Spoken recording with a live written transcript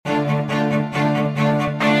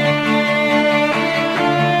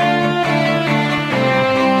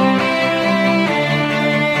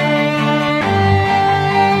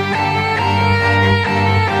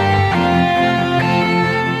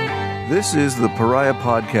This is the Pariah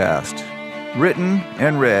podcast, written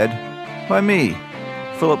and read by me,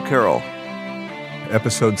 Philip Carroll.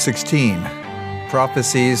 Episode 16,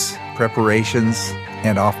 Prophecies, Preparations,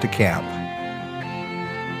 and Off to Camp.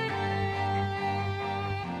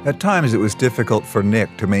 At times it was difficult for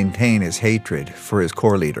Nick to maintain his hatred for his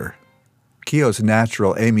corps leader. Keogh's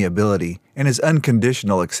natural amiability and his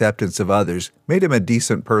unconditional acceptance of others made him a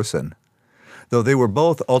decent person. Though they were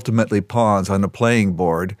both ultimately pawns on the playing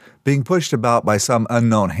board, being pushed about by some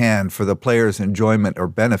unknown hand for the player's enjoyment or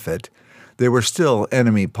benefit, they were still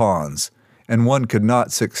enemy pawns, and one could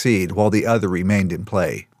not succeed while the other remained in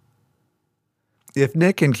play. If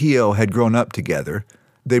Nick and Keogh had grown up together,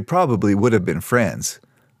 they probably would have been friends,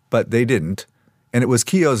 but they didn't, and it was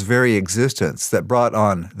Keogh's very existence that brought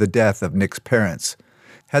on the death of Nick's parents.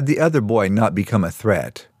 Had the other boy not become a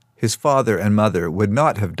threat, his father and mother would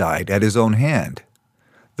not have died at his own hand.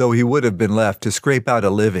 Though he would have been left to scrape out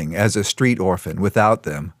a living as a street orphan without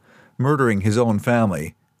them, murdering his own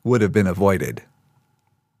family would have been avoided.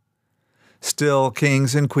 Still,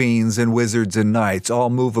 kings and queens and wizards and knights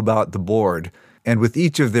all move about the board, and with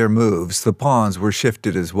each of their moves the pawns were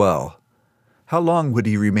shifted as well. How long would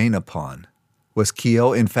he remain a pawn? Was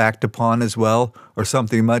Keogh in fact a pawn as well, or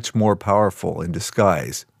something much more powerful in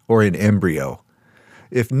disguise, or in embryo?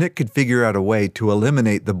 If Nick could figure out a way to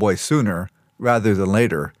eliminate the boy sooner, rather than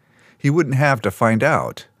later, he wouldn't have to find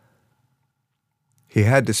out. He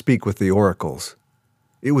had to speak with the oracles.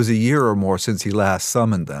 It was a year or more since he last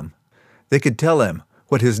summoned them. They could tell him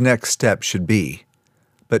what his next step should be.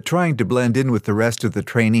 But trying to blend in with the rest of the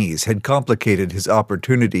trainees had complicated his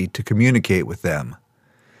opportunity to communicate with them.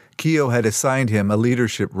 Keogh had assigned him a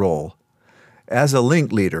leadership role. As a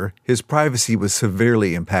link leader, his privacy was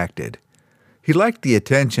severely impacted. He liked the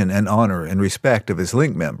attention and honor and respect of his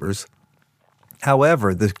link members.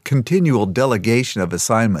 However, the continual delegation of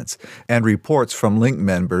assignments and reports from link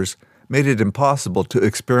members made it impossible to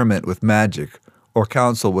experiment with magic or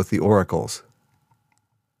counsel with the oracles.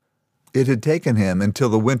 It had taken him until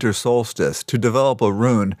the winter solstice to develop a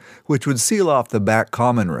rune which would seal off the back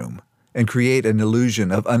common room and create an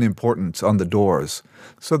illusion of unimportance on the doors,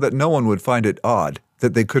 so that no one would find it odd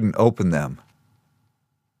that they couldn't open them.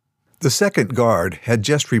 The second guard had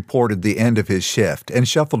just reported the end of his shift and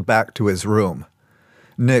shuffled back to his room.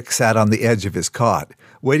 Nick sat on the edge of his cot,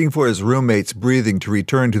 waiting for his roommate's breathing to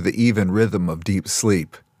return to the even rhythm of deep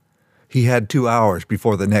sleep. He had 2 hours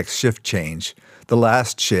before the next shift change, the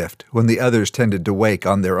last shift when the others tended to wake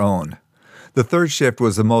on their own. The third shift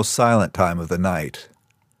was the most silent time of the night.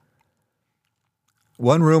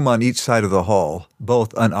 One room on each side of the hall,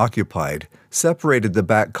 both unoccupied, separated the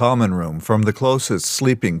back common room from the closest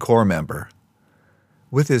sleeping corps member.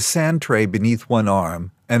 With his sand tray beneath one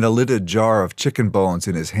arm and a lidded jar of chicken bones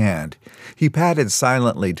in his hand, he padded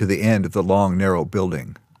silently to the end of the long, narrow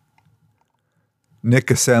building. Nick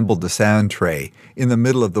assembled the sand tray in the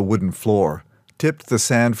middle of the wooden floor, tipped the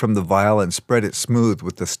sand from the vial and spread it smooth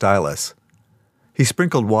with the stylus. He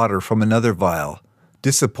sprinkled water from another vial.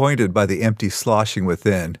 Disappointed by the empty sloshing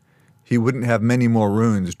within, he wouldn't have many more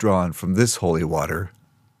runes drawn from this holy water.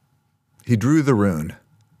 He drew the rune,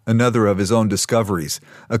 another of his own discoveries,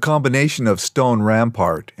 a combination of stone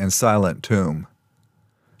rampart and silent tomb.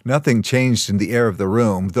 Nothing changed in the air of the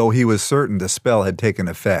room, though he was certain the spell had taken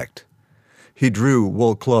effect. He drew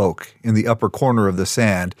wool cloak in the upper corner of the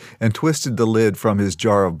sand and twisted the lid from his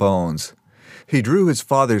jar of bones. He drew his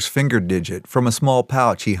father's finger digit from a small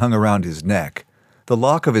pouch he hung around his neck, the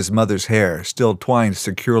lock of his mother's hair still twined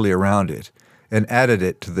securely around it, and added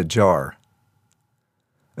it to the jar.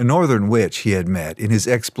 A northern witch he had met in his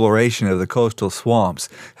exploration of the coastal swamps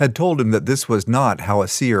had told him that this was not how a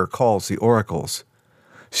seer calls the oracles.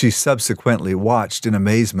 She subsequently watched in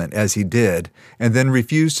amazement as he did, and then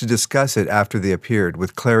refused to discuss it after they appeared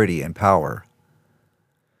with clarity and power.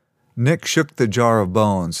 Nick shook the jar of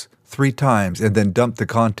bones 3 times and then dumped the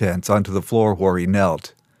contents onto the floor where he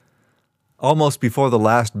knelt. Almost before the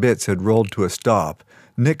last bits had rolled to a stop,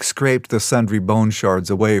 Nick scraped the sundry bone shards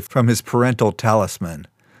away from his parental talisman,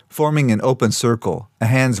 forming an open circle, a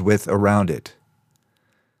hand's width around it.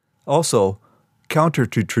 Also, counter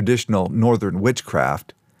to traditional northern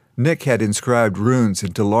witchcraft, Nick had inscribed runes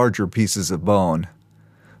into larger pieces of bone.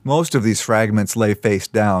 Most of these fragments lay face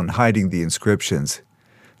down, hiding the inscriptions.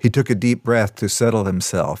 He took a deep breath to settle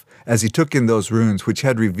himself as he took in those runes which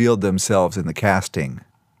had revealed themselves in the casting.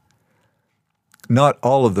 Not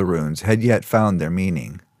all of the runes had yet found their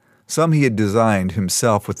meaning. Some he had designed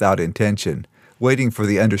himself without intention, waiting for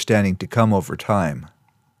the understanding to come over time.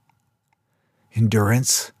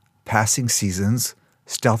 Endurance, passing seasons,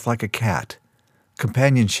 stealth like a cat,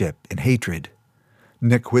 companionship and hatred,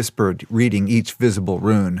 Nick whispered, reading each visible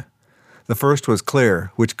rune. The first was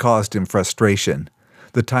clear, which caused him frustration.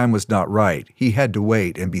 The time was not right. He had to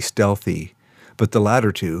wait and be stealthy. But the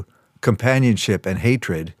latter two, companionship and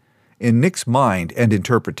hatred, in Nick's mind and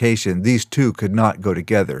interpretation, these two could not go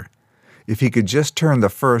together. If he could just turn the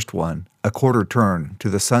first one, a quarter turn, to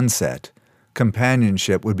the sunset,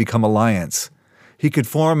 companionship would become alliance. He could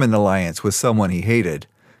form an alliance with someone he hated.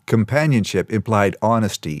 Companionship implied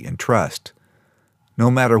honesty and trust. No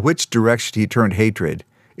matter which direction he turned hatred,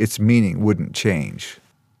 its meaning wouldn't change.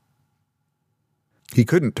 He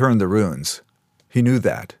couldn't turn the runes. He knew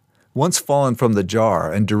that. Once fallen from the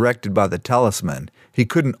jar and directed by the talisman, he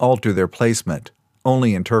couldn't alter their placement,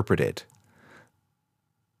 only interpret it.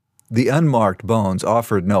 The unmarked bones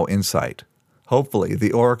offered no insight. Hopefully,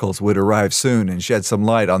 the oracles would arrive soon and shed some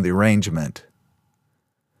light on the arrangement.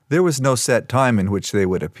 There was no set time in which they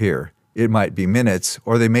would appear. It might be minutes,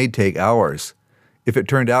 or they may take hours. If it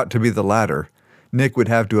turned out to be the latter, Nick would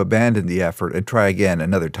have to abandon the effort and try again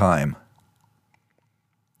another time.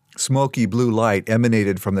 Smoky blue light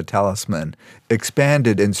emanated from the talisman,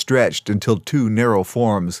 expanded and stretched until two narrow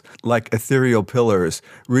forms, like ethereal pillars,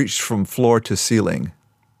 reached from floor to ceiling.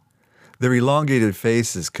 Their elongated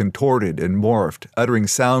faces contorted and morphed, uttering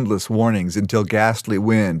soundless warnings until ghastly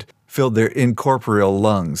wind filled their incorporeal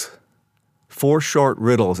lungs. 4 short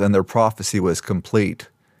riddles and their prophecy was complete.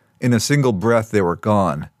 In a single breath they were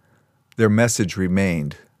gone. Their message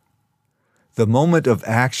remained. The moment of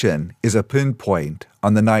action is a pinpoint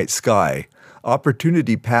on the night sky.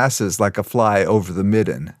 Opportunity passes like a fly over the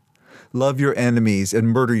midden. Love your enemies and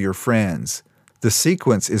murder your friends. The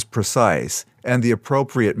sequence is precise and the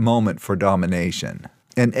appropriate moment for domination.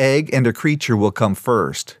 An egg and a creature will come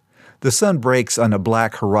first. The sun breaks on a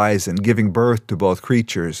black horizon, giving birth to both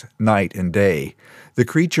creatures, night and day. The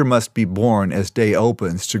creature must be born as day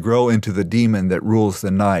opens to grow into the demon that rules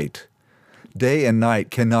the night. Day and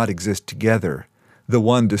night cannot exist together. The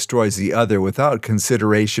one destroys the other without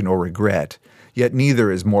consideration or regret, yet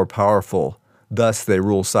neither is more powerful. Thus they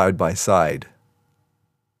rule side by side.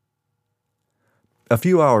 A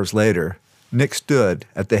few hours later, Nick stood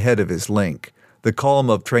at the head of his link, the column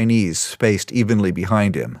of trainees spaced evenly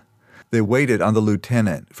behind him. They waited on the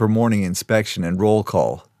lieutenant for morning inspection and roll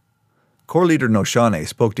call. Corps Leader Noshane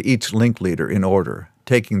spoke to each link leader in order,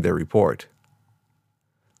 taking their report.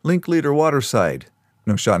 "Link Leader Waterside,"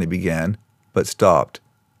 Noshane began, but stopped,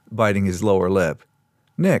 biting his lower lip.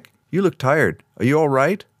 "Nick, you look tired. Are you all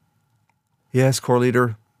right?" "Yes, Corps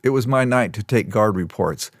Leader. It was my night to take guard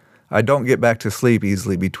reports. I don't get back to sleep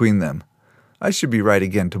easily between them. I should be right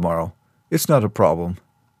again tomorrow. It's not a problem."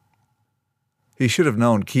 He should have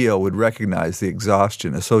known Kyo would recognize the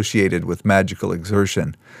exhaustion associated with magical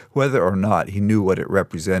exertion, whether or not he knew what it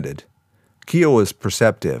represented. Kyo was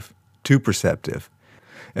perceptive, too perceptive.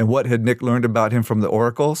 And what had Nick learned about him from the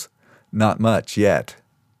oracles? Not much yet.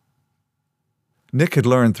 Nick had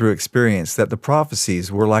learned through experience that the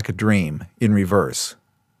prophecies were like a dream, in reverse.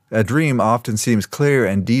 A dream often seems clear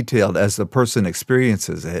and detailed as the person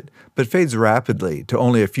experiences it, but fades rapidly to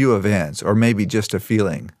only a few events or maybe just a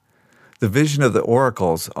feeling. The vision of the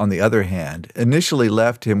oracles, on the other hand, initially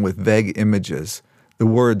left him with vague images, the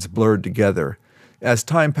words blurred together. As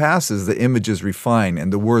time passes, the images refine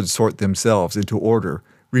and the words sort themselves into order,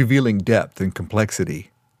 revealing depth and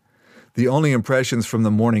complexity. The only impressions from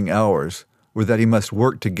the morning hours were that he must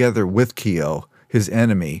work together with Kyo, his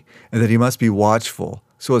enemy, and that he must be watchful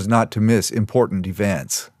so as not to miss important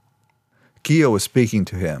events. Kyo was speaking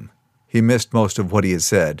to him. He missed most of what he had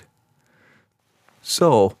said.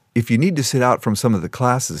 "So, if you need to sit out from some of the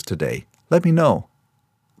classes today, let me know."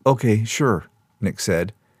 "Okay, sure," Nick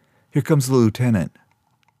said. "Here comes the lieutenant."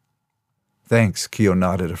 "Thanks," Kyo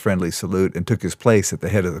nodded a friendly salute and took his place at the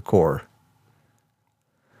head of the corps.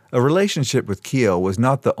 A relationship with Kyo was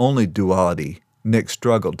not the only duality Nick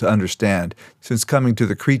struggled to understand since coming to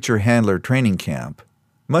the creature handler training camp.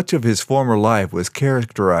 Much of his former life was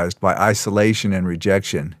characterized by isolation and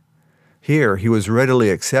rejection. Here he was readily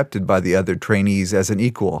accepted by the other trainees as an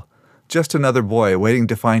equal, just another boy waiting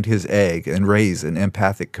to find his egg and raise an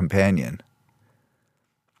empathic companion.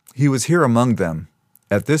 He was here among them.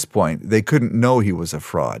 At this point, they couldn't know he was a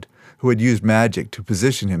fraud, who had used magic to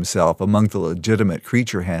position himself among the legitimate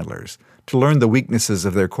creature handlers, to learn the weaknesses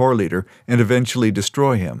of their corps leader and eventually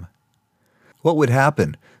destroy him. What would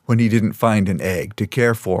happen when he didn't find an egg to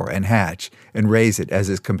care for and hatch and raise it as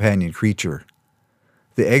his companion creature?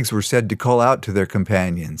 The eggs were said to call out to their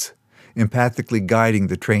companions, empathically guiding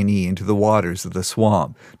the trainee into the waters of the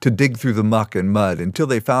swamp to dig through the muck and mud until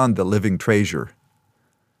they found the living treasure.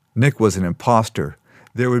 Nick was an imposter.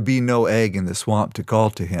 There would be no egg in the swamp to call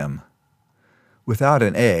to him. Without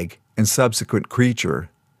an egg and subsequent creature,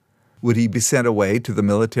 would he be sent away to the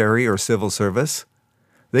military or civil service?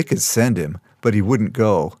 They could send him, but he wouldn't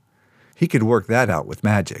go. He could work that out with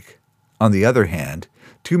magic. On the other hand,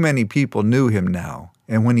 too many people knew him now,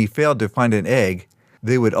 and when he failed to find an egg,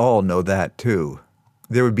 they would all know that too.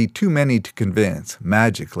 There would be too many to convince,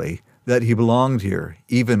 magically, that he belonged here,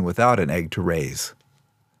 even without an egg to raise.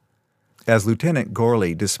 As Lieutenant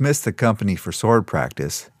Gorley dismissed the company for sword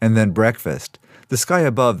practice, and then breakfast, the sky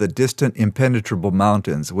above the distant impenetrable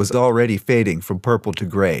mountains was already fading from purple to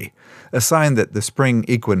gray, a sign that the spring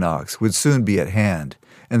equinox would soon be at hand,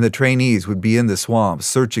 and the trainees would be in the swamps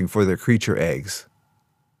searching for their creature eggs.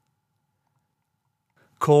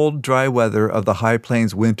 Cold, dry weather of the high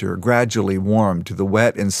plains winter gradually warmed to the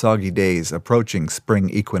wet and soggy days approaching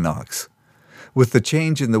spring equinox. With the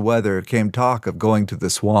change in the weather came talk of going to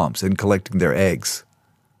the swamps and collecting their eggs.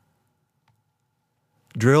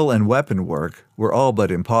 Drill and weapon work were all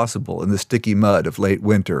but impossible in the sticky mud of late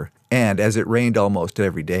winter, and as it rained almost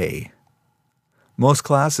every day. Most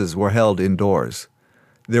classes were held indoors.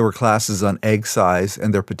 There were classes on egg size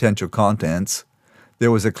and their potential contents.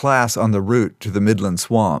 There was a class on the route to the Midland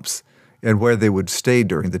swamps, and where they would stay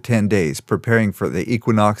during the 10 days preparing for the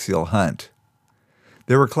equinoxial hunt.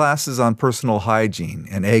 There were classes on personal hygiene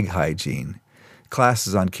and egg hygiene,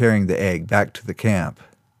 classes on carrying the egg back to the camp.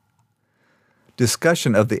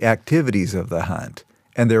 Discussion of the activities of the hunt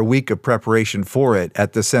and their week of preparation for it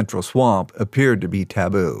at the central swamp appeared to be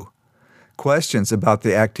taboo. Questions about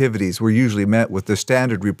the activities were usually met with the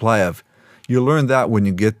standard reply of, "You'll learn that when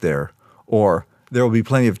you get there," or "There will be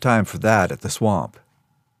plenty of time for that at the swamp."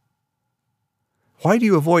 "Why do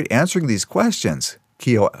you avoid answering these questions?"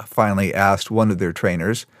 Keo finally asked one of their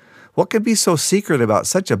trainers. "What can be so secret about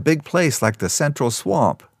such a big place like the central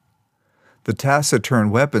swamp?" The taciturn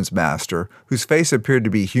weapons master, whose face appeared to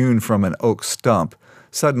be hewn from an oak stump,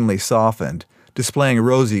 suddenly softened, displaying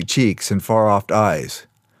rosy cheeks and far-off eyes.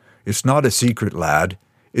 "It's not a secret, lad.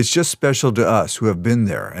 It's just special to us who have been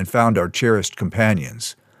there and found our cherished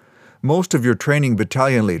companions. Most of your training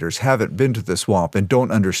battalion leaders haven't been to the swamp and don't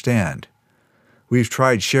understand. We've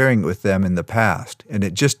tried sharing it with them in the past, and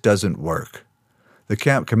it just doesn't work. The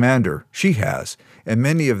camp commander, she has, and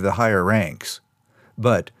many of the higher ranks.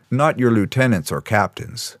 But not your lieutenants or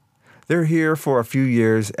captains. They're here for a few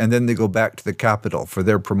years, and then they go back to the capital for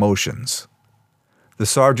their promotions." The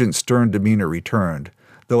sergeant's stern demeanor returned,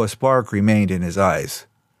 though a spark remained in his eyes.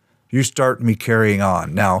 "You start me carrying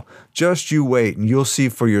on. Now, just you wait, and you'll see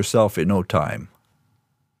for yourself in no time."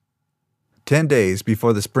 10 days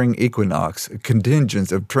before the spring equinox, a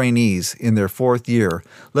contingent of trainees in their 4th year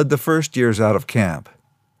led the first years out of camp.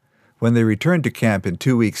 When they returned to camp in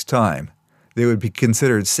 2 weeks' time, they would be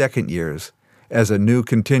considered second years, as a new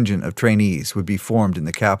contingent of trainees would be formed in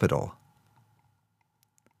the capital.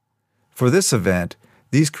 For this event,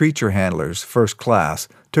 these creature handlers, first class,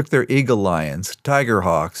 took their eagle lions, tiger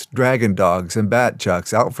hawks, dragon dogs, and bat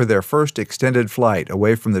chucks out for their first extended flight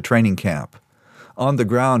away from the training camp. On the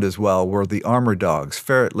ground as well were the armor dogs,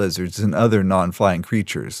 ferret lizards, and other non-flying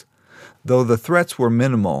creatures. Though the threats were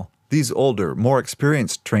minimal, these older, more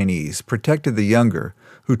experienced trainees protected the younger,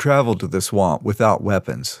 who traveled to the swamp without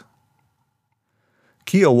weapons.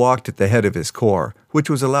 Keo walked at the head of his corps, which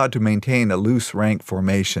was allowed to maintain a loose rank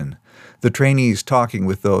formation, the trainees talking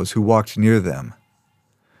with those who walked near them.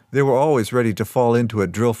 They were always ready to fall into a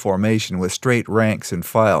drill formation with straight ranks and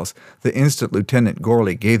files the instant Lieutenant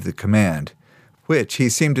Gorley gave the command, which he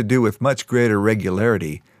seemed to do with much greater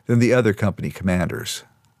regularity than the other company commanders.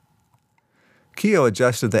 Keo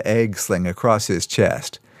adjusted the egg sling across his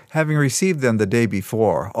chest. Having received them the day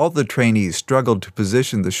before, all the trainees struggled to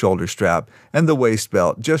position the shoulder strap and the waist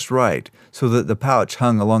belt just right so that the pouch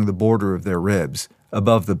hung along the border of their ribs,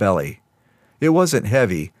 above the belly. It wasn't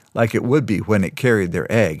heavy, like it would be when it carried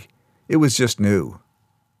their egg. It was just new.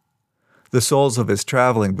 The soles of his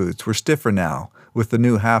traveling boots were stiffer now, with the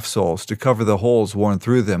new half-soles to cover the holes worn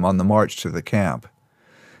through them on the march to the camp.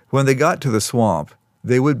 When they got to the swamp,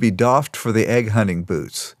 they would be doffed for the egg-hunting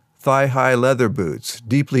boots, thigh-high leather boots,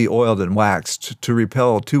 deeply oiled and waxed to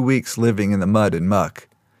repel 2 weeks living in the mud and muck.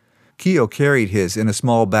 Keo carried his in a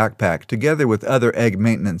small backpack together with other egg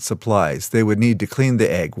maintenance supplies they would need to clean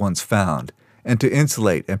the egg once found, and to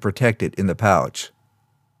insulate and protect it in the pouch.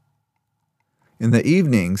 In the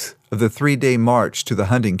evenings of the 3-day march to the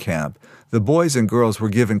hunting camp, the boys and girls were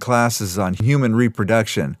given classes on human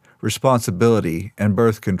reproduction, responsibility, and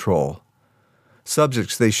birth control.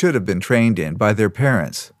 Subjects they should have been trained in by their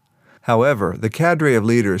parents. However, the cadre of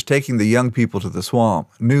leaders taking the young people to the swamp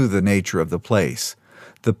knew the nature of the place.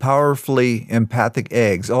 The powerfully empathic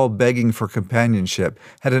eggs, all begging for companionship,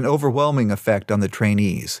 had an overwhelming effect on the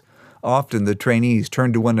trainees. Often the trainees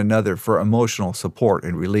turned to one another for emotional support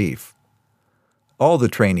and relief. All the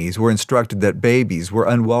trainees were instructed that babies were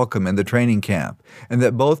unwelcome in the training camp, and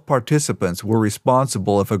that both participants were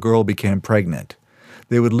responsible if a girl became pregnant.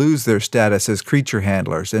 They would lose their status as creature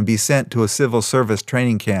handlers and be sent to a civil service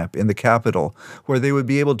training camp in the capital, where they would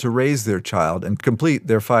be able to raise their child and complete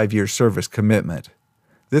their 5-year service commitment.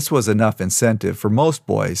 This was enough incentive for most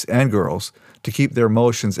boys and girls to keep their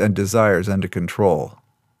emotions and desires under control.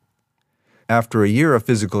 After a year of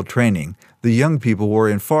physical training, the young people were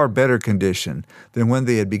in far better condition than when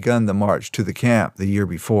they had begun the march to the camp the year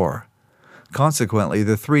before. Consequently,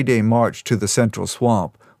 the 3-day march to the central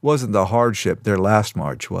swamp wasn't the hardship their last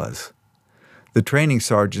march was. The training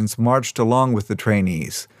sergeants marched along with the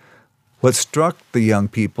trainees. What struck the young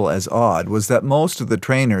people as odd was that most of the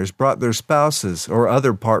trainers brought their spouses or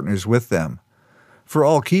other partners with them. For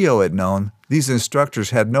all Keogh had known, these instructors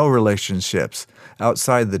had no relationships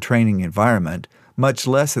outside the training environment, much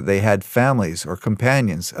less that they had families or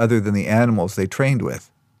companions other than the animals they trained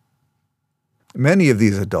with. Many of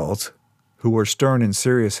these adults, who were stern and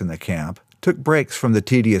serious in the camp, took breaks from the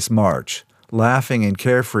tedious march. Laughing and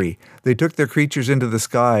carefree, they took their creatures into the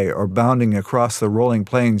sky or bounding across the rolling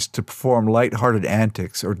plains to perform light-hearted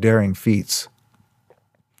antics or daring feats.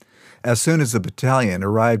 As soon as the battalion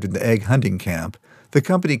arrived in the egg hunting camp, the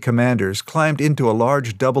company commanders climbed into a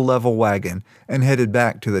large double-level wagon and headed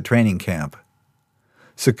back to the training camp.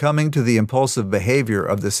 Succumbing to the impulsive behavior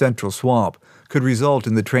of the central swamp could result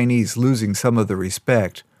in the trainees losing some of the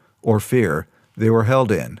respect, or fear, they were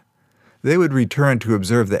held in. They would return to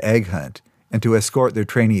observe the egg hunt and to escort their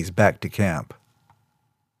trainees back to camp.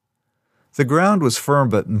 The ground was firm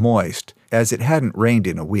but moist, as it hadn't rained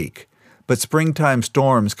in a week, but springtime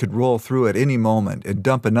storms could roll through at any moment and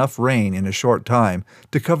dump enough rain in a short time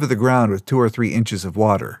to cover the ground with 2 or 3 inches of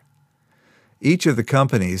water. Each of the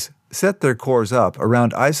companies set their corps up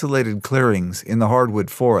around isolated clearings in the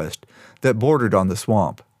hardwood forest that bordered on the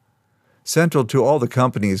swamp. Central to all the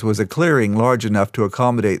companies was a clearing large enough to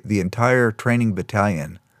accommodate the entire training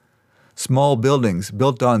battalion. Small buildings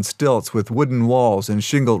built on stilts with wooden walls and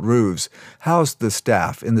shingled roofs housed the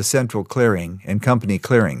staff in the central clearing and company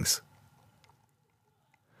clearings.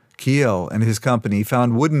 Keogh and his company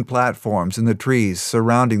found wooden platforms in the trees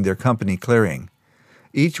surrounding their company clearing.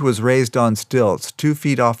 Each was raised on stilts 2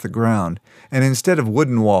 feet off the ground, and instead of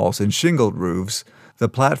wooden walls and shingled roofs, the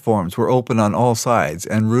platforms were open on all sides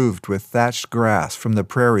and roofed with thatched grass from the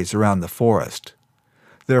prairies around the forest.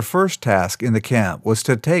 Their first task in the camp was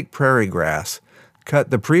to take prairie grass,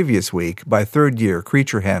 cut the previous week by third-year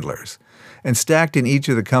creature handlers, and stacked in each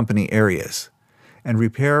of the company areas, and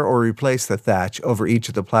repair or replace the thatch over each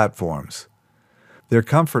of the platforms. Their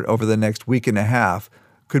comfort over the next week and a half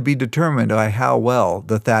could be determined by how well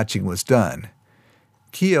the thatching was done.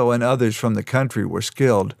 Keogh and others from the country were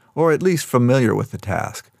skilled, or at least familiar with the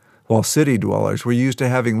task, while city dwellers were used to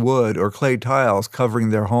having wood or clay tiles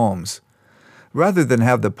covering their homes. Rather than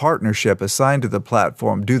have the partnership assigned to the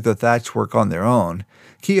platform do the thatch work on their own,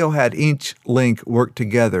 Keogh had each link work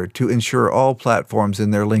together to ensure all platforms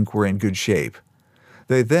in their link were in good shape.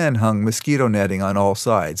 They then hung mosquito netting on all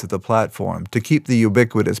sides of the platform to keep the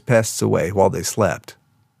ubiquitous pests away while they slept.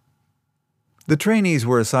 The trainees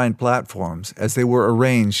were assigned platforms as they were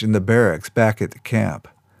arranged in the barracks back at the camp.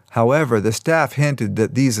 However, the staff hinted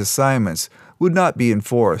that these assignments would not be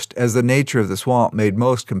enforced, as the nature of the swamp made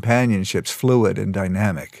most companionships fluid and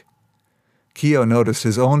dynamic. Keogh noticed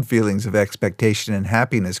his own feelings of expectation and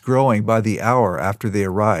happiness growing by the hour after they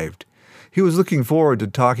arrived. He was looking forward to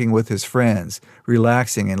talking with his friends,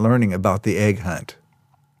 relaxing and learning about the egg hunt.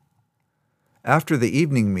 After the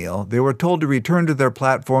evening meal, they were told to return to their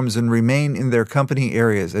platforms and remain in their company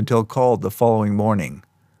areas until called the following morning.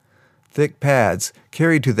 Thick pads,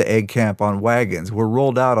 carried to the egg camp on wagons, were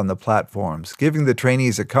rolled out on the platforms, giving the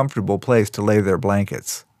trainees a comfortable place to lay their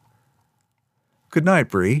blankets. "Good night,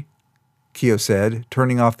 Bree," Keogh said,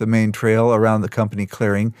 turning off the main trail around the company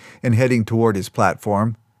clearing and heading toward his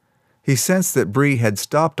platform. He sensed that Bree had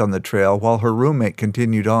stopped on the trail while her roommate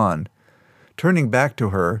continued on. Turning back to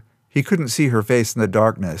her, he couldn't see her face in the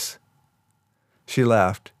darkness. She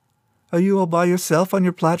laughed. "Are you all by yourself on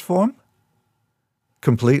your platform?"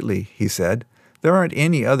 "Completely," he said. "There aren't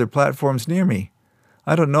any other platforms near me.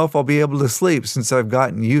 I don't know if I'll be able to sleep since I've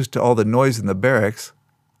gotten used to all the noise in the barracks."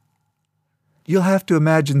 "You'll have to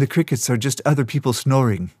imagine the crickets are just other people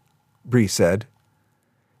snoring," Bree said.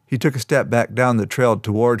 He took a step back down the trail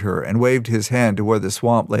toward her and waved his hand to where the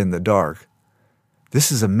swamp lay in the dark.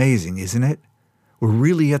 "This is amazing, isn't it? We're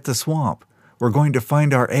really at the swamp. We're going to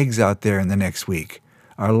find our eggs out there in the next week.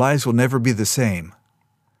 Our lives will never be the same."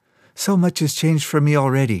 "So much has changed for me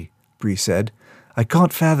already," Bree said. "I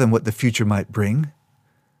can't fathom what the future might bring."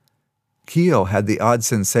 Keo had the odd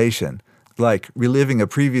sensation, like reliving a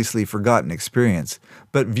previously forgotten experience,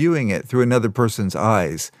 but viewing it through another person's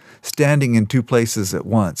eyes, standing in two places at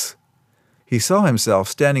once. He saw himself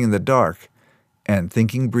standing in the dark and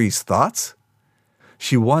thinking Bree's thoughts.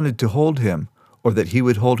 She wanted to hold him, or that he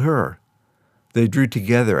would hold her. They drew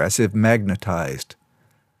together as if magnetized.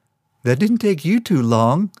 "That didn't take you too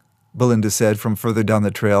long," Belinda said from further down the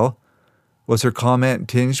trail. Was her comment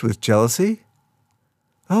tinged with jealousy?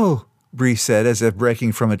 "Oh," Bree said as if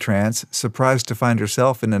breaking from a trance, surprised to find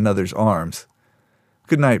herself in another's arms.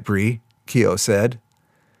 "Good night, Bree," Keo said.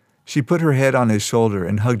 She put her head on his shoulder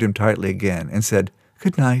and hugged him tightly again and said,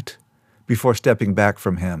 "Good night," before stepping back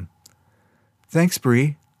from him. "Thanks,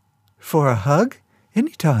 Bree." "For a hug?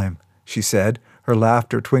 Anytime," she said. Her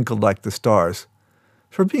laughter twinkled like the stars.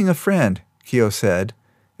 "For being a friend," Keo said,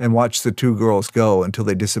 and watched the two girls go until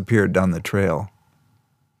they disappeared down the trail.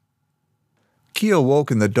 Keo woke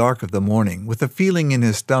in the dark of the morning with a feeling in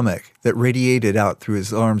his stomach that radiated out through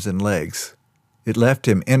his arms and legs. It left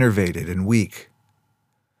him enervated and weak.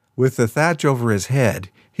 With the thatch over his head,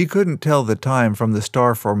 he couldn't tell the time from the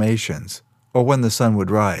star formations, or when the sun would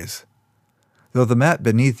rise. Though the mat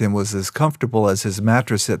beneath him was as comfortable as his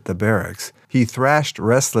mattress at the barracks, he thrashed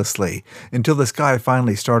restlessly until the sky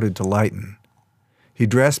finally started to lighten. He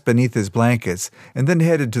dressed beneath his blankets and then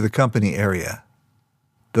headed to the company area.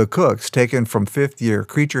 The cooks, taken from fifth-year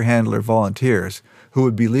creature handler volunteers who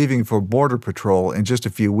would be leaving for border patrol in just a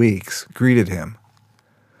few weeks, greeted him.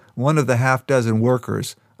 One of the half-dozen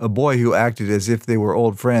workers, a boy who acted as if they were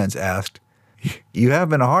old friends, asked, "You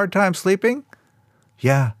having a hard time sleeping?"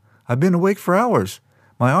 "Yeah, I've been awake for hours.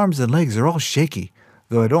 My arms and legs are all shaky,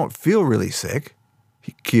 though I don't feel really sick,"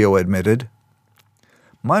 Keo admitted.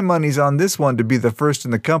 "My money's on this one to be the first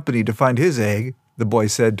in the company to find his egg," the boy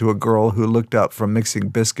said to a girl who looked up from mixing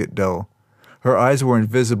biscuit dough. Her eyes were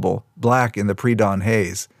invisible, black in the pre-dawn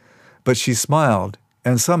haze. But she smiled,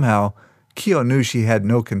 and somehow Keo knew she had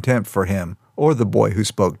no contempt for him or the boy who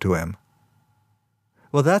spoke to him.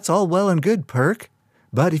 "Well, that's all well and good, Perk.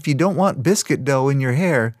 But if you don't want biscuit dough in your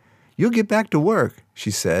hair, you'll get back to work,"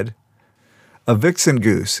 she said. A vixen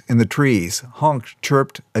goose in the trees honked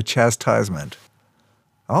chirped a chastisement.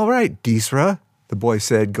 "All right, Deesra," the boy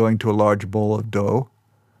said, going to a large bowl of dough.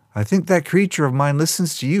 "I think that creature of mine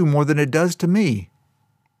listens to you more than it does to me."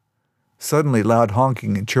 Suddenly loud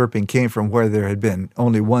honking and chirping came from where there had been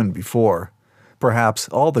only one before. Perhaps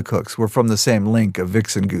all the cooks were from the same link of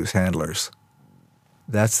vixen goose handlers.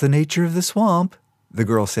 "That's the nature of the swamp," the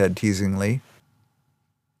girl said teasingly.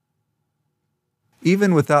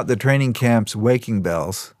 Even without the training camp's waking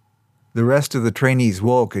bells, the rest of the trainees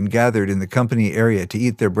woke and gathered in the company area to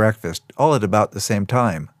eat their breakfast, all at about the same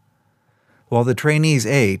time. While the trainees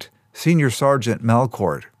ate, Senior Sergeant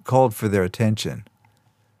Malcourt called for their attention.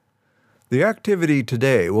 "The activity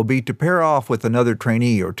today will be to pair off with another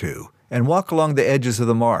trainee or two and walk along the edges of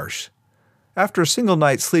the marsh. After a single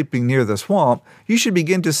night sleeping near the swamp, you should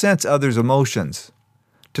begin to sense others' emotions.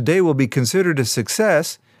 Today will be considered a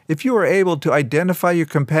success if you are able to identify your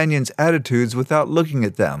companion's attitudes without looking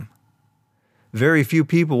at them. Very few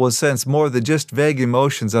people will sense more than just vague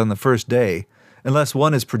emotions on the first day, unless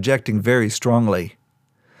one is projecting very strongly.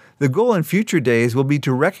 The goal in future days will be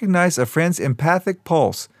to recognize a friend's empathic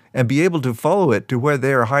pulse and be able to follow it to where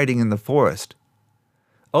they are hiding in the forest.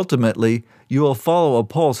 Ultimately, you will follow a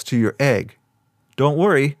pulse to your egg. Don't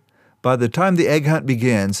worry, by the time the egg hunt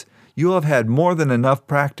begins, you will have had more than enough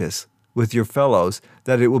practice with your fellows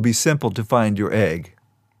that it will be simple to find your egg."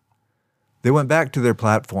 They went back to their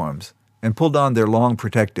platforms and pulled on their long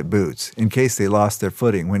protective boots in case they lost their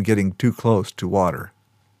footing when getting too close to water.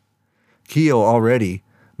 Keo, already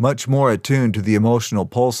much more attuned to the emotional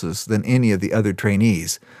pulses than any of the other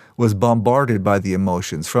trainees, was bombarded by the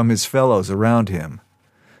emotions from his fellows around him.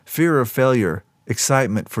 Fear of failure,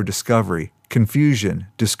 excitement for discovery, confusion,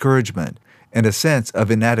 discouragement, and a sense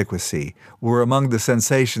of inadequacy were among the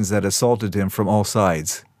sensations that assaulted him from all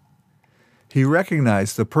sides. He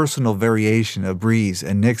recognized the personal variation of Bree's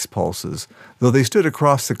and Nick's pulses, though they stood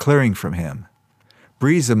across the clearing from him.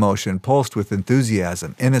 Bree's emotion pulsed with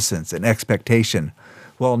enthusiasm, innocence, and expectation,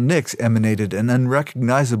 while Nick's emanated an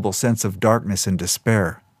unrecognizable sense of darkness and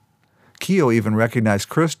despair. Keo even recognized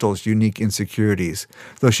Crystal's unique insecurities,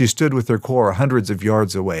 though she stood with her core hundreds of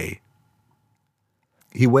yards away.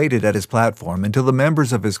 He waited at his platform until the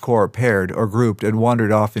members of his corps paired or grouped and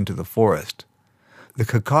wandered off into the forest. The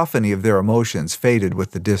cacophony of their emotions faded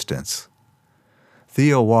with the distance.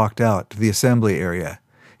 Theo walked out to the assembly area.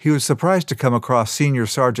 He was surprised to come across Senior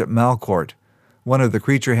Sergeant Malcourt, one of the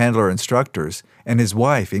creature handler instructors, and his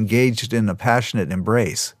wife engaged in a passionate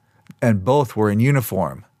embrace, and both were in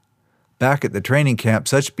uniform. Back at the training camp,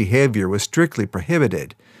 such behavior was strictly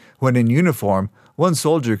prohibited. When in uniform, one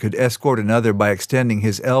soldier could escort another by extending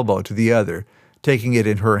his elbow to the other, taking it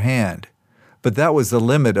in her hand. But that was the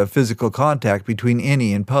limit of physical contact between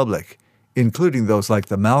any in public, including those like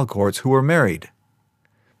the Malcourts who were married.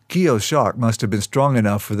 Keogh's shock must have been strong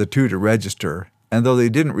enough for the two to register, and though they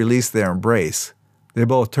didn't release their embrace, they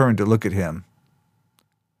both turned to look at him.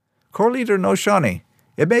 Corps Leader Noshani,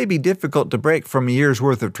 it may be difficult to break from a year's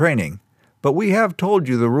worth of training, but we have told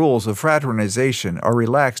you the rules of fraternization are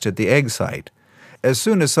relaxed at the egg site. As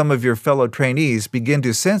soon as some of your fellow trainees begin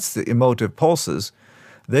to sense the emotive pulses,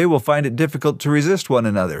 they will find it difficult to resist one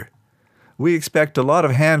another. We expect a lot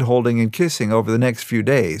of hand-holding and kissing over the next few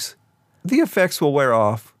days. The effects will wear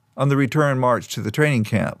off on the return march to the training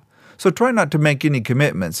camp, so try not to make any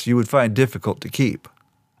commitments you would find difficult to keep.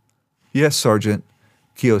 Yes, Sergeant,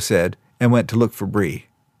 Keogh said, and went to look for Bree.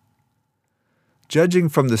 Judging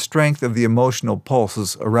from the strength of the emotional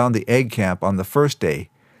pulses around the egg camp on the first day,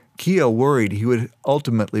 Keogh worried he would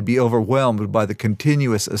ultimately be overwhelmed by the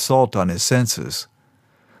continuous assault on his senses.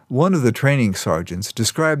 One of the training sergeants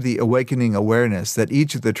described the awakening awareness that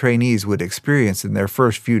each of the trainees would experience in their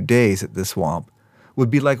first few days at the swamp would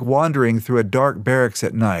be like wandering through a dark barracks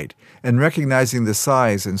at night and recognizing the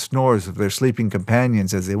sighs and snores of their sleeping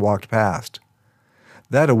companions as they walked past.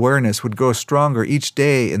 That awareness would grow stronger each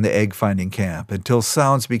day in the egg-finding camp until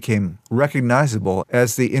sounds became recognizable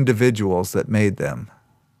as the individuals that made them.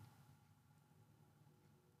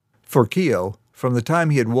 For Keogh, from the time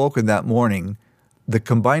he had woken that morning, the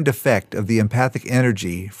combined effect of the empathic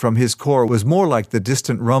energy from his core was more like the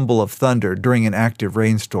distant rumble of thunder during an active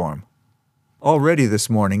rainstorm. Already this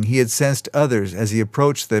morning he had sensed others as he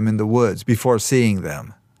approached them in the woods before seeing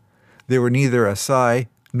them. They were neither a sigh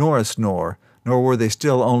nor a snore, nor were they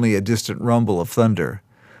still only a distant rumble of thunder.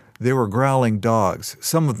 They were growling dogs,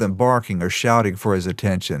 some of them barking or shouting for his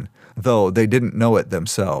attention, though they didn't know it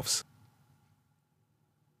themselves.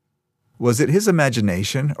 Was it his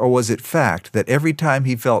imagination, or was it fact that every time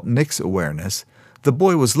he felt Nick's awareness, the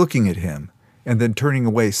boy was looking at him, and then turning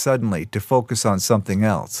away suddenly to focus on something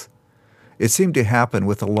else? It seemed to happen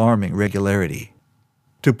with alarming regularity.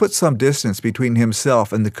 To put some distance between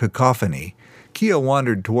himself and the cacophony, Keogh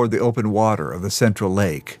wandered toward the open water of the central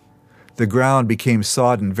lake. The ground became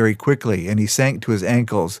sodden very quickly, and he sank to his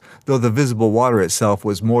ankles, though the visible water itself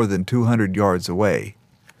was more than 200 yards away.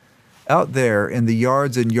 Out there, in the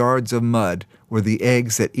yards and yards of mud, were the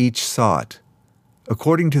eggs that each sought.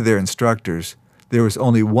 According to their instructors, there was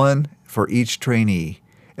only one for each trainee,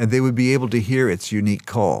 and they would be able to hear its unique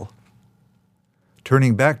call.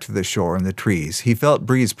 Turning back to the shore and the trees, he felt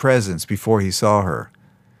Bree's presence before he saw her.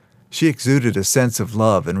 She exuded a sense of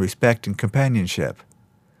love and respect and companionship.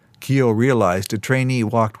 Keogh realized a trainee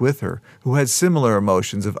walked with her who had similar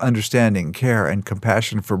emotions of understanding, care, and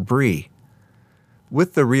compassion for Bree.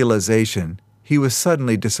 With the realization, he was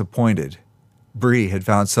suddenly disappointed. Bree had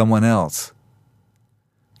found someone else.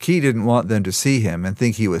 Key didn't want them to see him and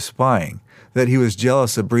think he was spying, that he was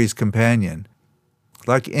jealous of Bree's companion.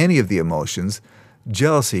 Like any of the emotions,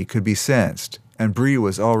 jealousy could be sensed, and Bree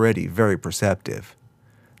was already very perceptive.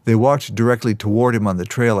 They walked directly toward him on the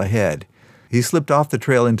trail ahead. He slipped off the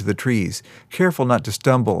trail into the trees, careful not to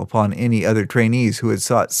stumble upon any other trainees who had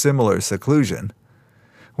sought similar seclusion.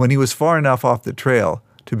 When he was far enough off the trail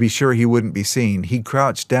to be sure he wouldn't be seen, he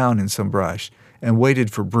crouched down in some brush and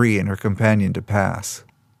waited for Bree and her companion to pass.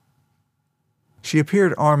 She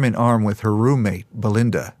appeared arm in arm with her roommate,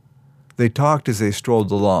 Belinda. They talked as they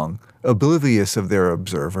strolled along, oblivious of their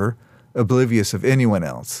observer, oblivious of anyone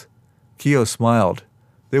else. Keogh smiled.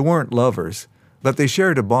 They weren't lovers, but they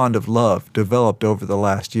shared a bond of love developed over the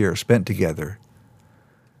last year spent together.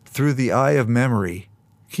 Through the eye of memory,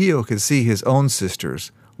 Keogh could see his own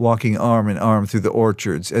sisters walking arm in arm through the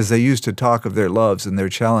orchards as they used to talk of their loves and their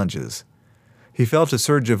challenges. He felt a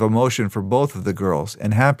surge of emotion for both of the girls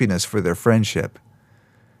and happiness for their friendship.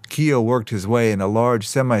 Keogh worked his way in a large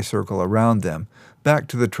semicircle around them, back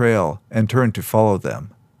to the trail, and turned to follow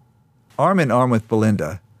them. Arm in arm with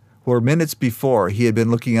Belinda, where minutes before he had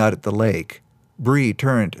been looking out at the lake, Bree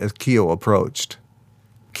turned as Keogh approached.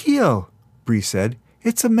 "Keogh," Bree said,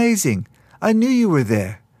 "it's amazing. I knew you were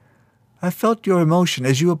there. I felt your emotion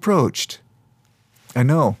as you approached." "I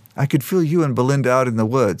know. I could feel you and Belinda out in the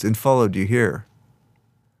woods and followed you here."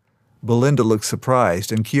 Belinda looked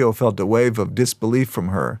surprised, and Keogh felt a wave of disbelief from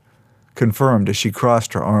her, confirmed as she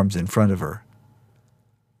crossed her arms in front of her.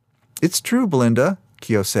 It's true, Belinda,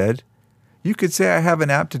 Keo said. You could say I have an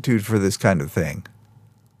aptitude for this kind of thing.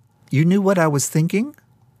 You knew what I was thinking?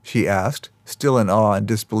 She asked, still in awe and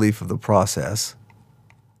disbelief of the process.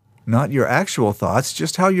 Not your actual thoughts,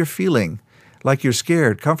 just how you're feeling, like you're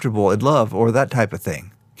scared, comfortable, in love, or that type of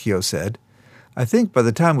thing, Keo said. I think by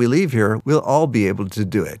the time we leave here, we'll all be able to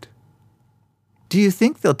do it. Do you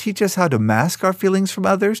think they'll teach us how to mask our feelings from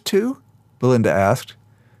others, too? Belinda asked.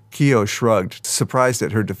 Keo shrugged, surprised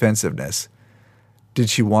at her defensiveness. Did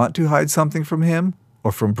she want to hide something from him,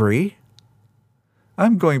 or from Bree?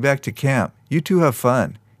 I'm going back to camp. You two have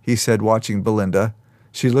fun, he said, watching Belinda.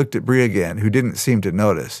 She looked at Bree again, who didn't seem to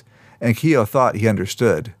notice, and Keo thought he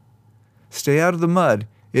understood. Stay out of the mud.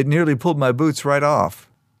 It nearly pulled my boots right off.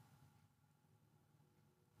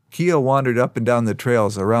 Keo wandered up and down the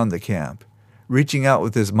trails around the camp, reaching out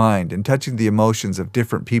with his mind and touching the emotions of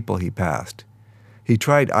different people he passed. He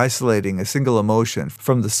tried isolating a single emotion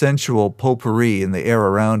from the sensual potpourri in the air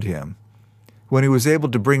around him. When he was able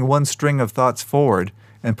to bring one string of thoughts forward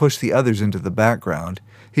and push the others into the background,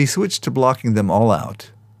 he switched to blocking them all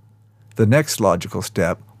out. The next logical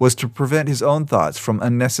step was to prevent his own thoughts from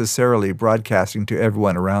unnecessarily broadcasting to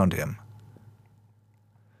everyone around him.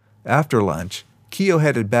 After lunch, Keo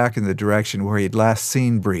headed back in the direction where he had last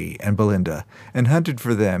seen Bree and Belinda and hunted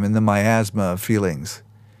for them in the miasma of feelings.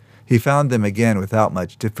 He found them again without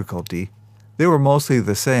much difficulty. They were mostly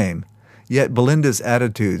the same, yet Belinda's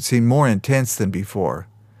attitude seemed more intense than before.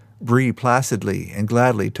 Bree placidly and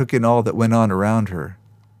gladly took in all that went on around her.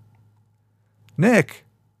 Nick!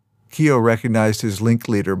 Keo recognized his link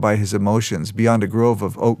leader by his emotions beyond a grove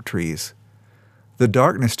of oak trees. The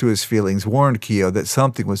darkness to his feelings warned Keo that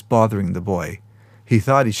something was bothering the boy. He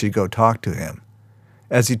thought he should go talk to him.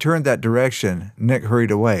 As he turned that direction, Nick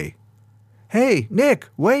hurried away. Hey, Nick,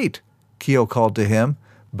 wait! Keo called to him,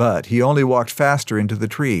 but he only walked faster into the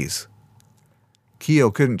trees.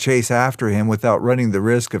 Keo couldn't chase after him without running the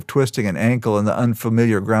risk of twisting an ankle in the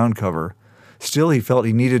unfamiliar ground cover. Still, he felt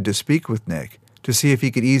he needed to speak with Nick, to see if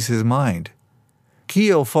he could ease his mind.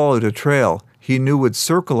 Keo followed a trail he knew would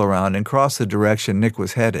circle around and cross the direction Nick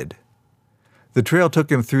was headed. The trail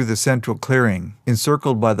took him through the central clearing,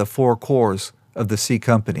 encircled by the 4 cores of the C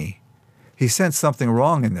Company. He sensed something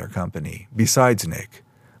wrong in their company, besides Nick.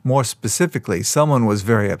 More specifically, someone was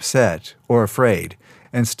very upset, or afraid,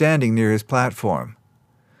 and standing near his platform.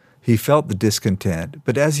 He felt the discontent,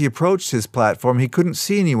 but as he approached his platform, he couldn't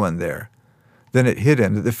see anyone there. Then it hit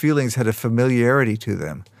him that the feelings had a familiarity to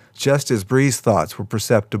them, just as Bree's thoughts were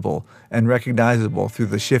perceptible and recognizable through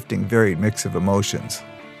the shifting, varied mix of emotions.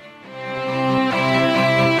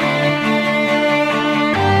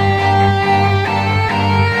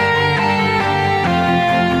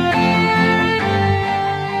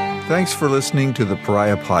 Thanks for listening to the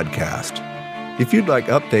Pariah podcast. If you'd like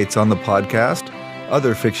updates on the podcast,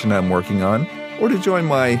 other fiction I'm working on, or to join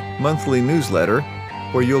my monthly newsletter,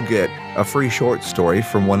 where you'll get a free short story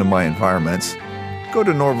from one of my environments, go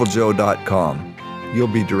to norvaljoe.com. You'll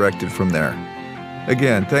be directed from there.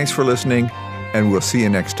 Again, thanks for listening, and we'll see you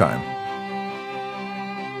next time.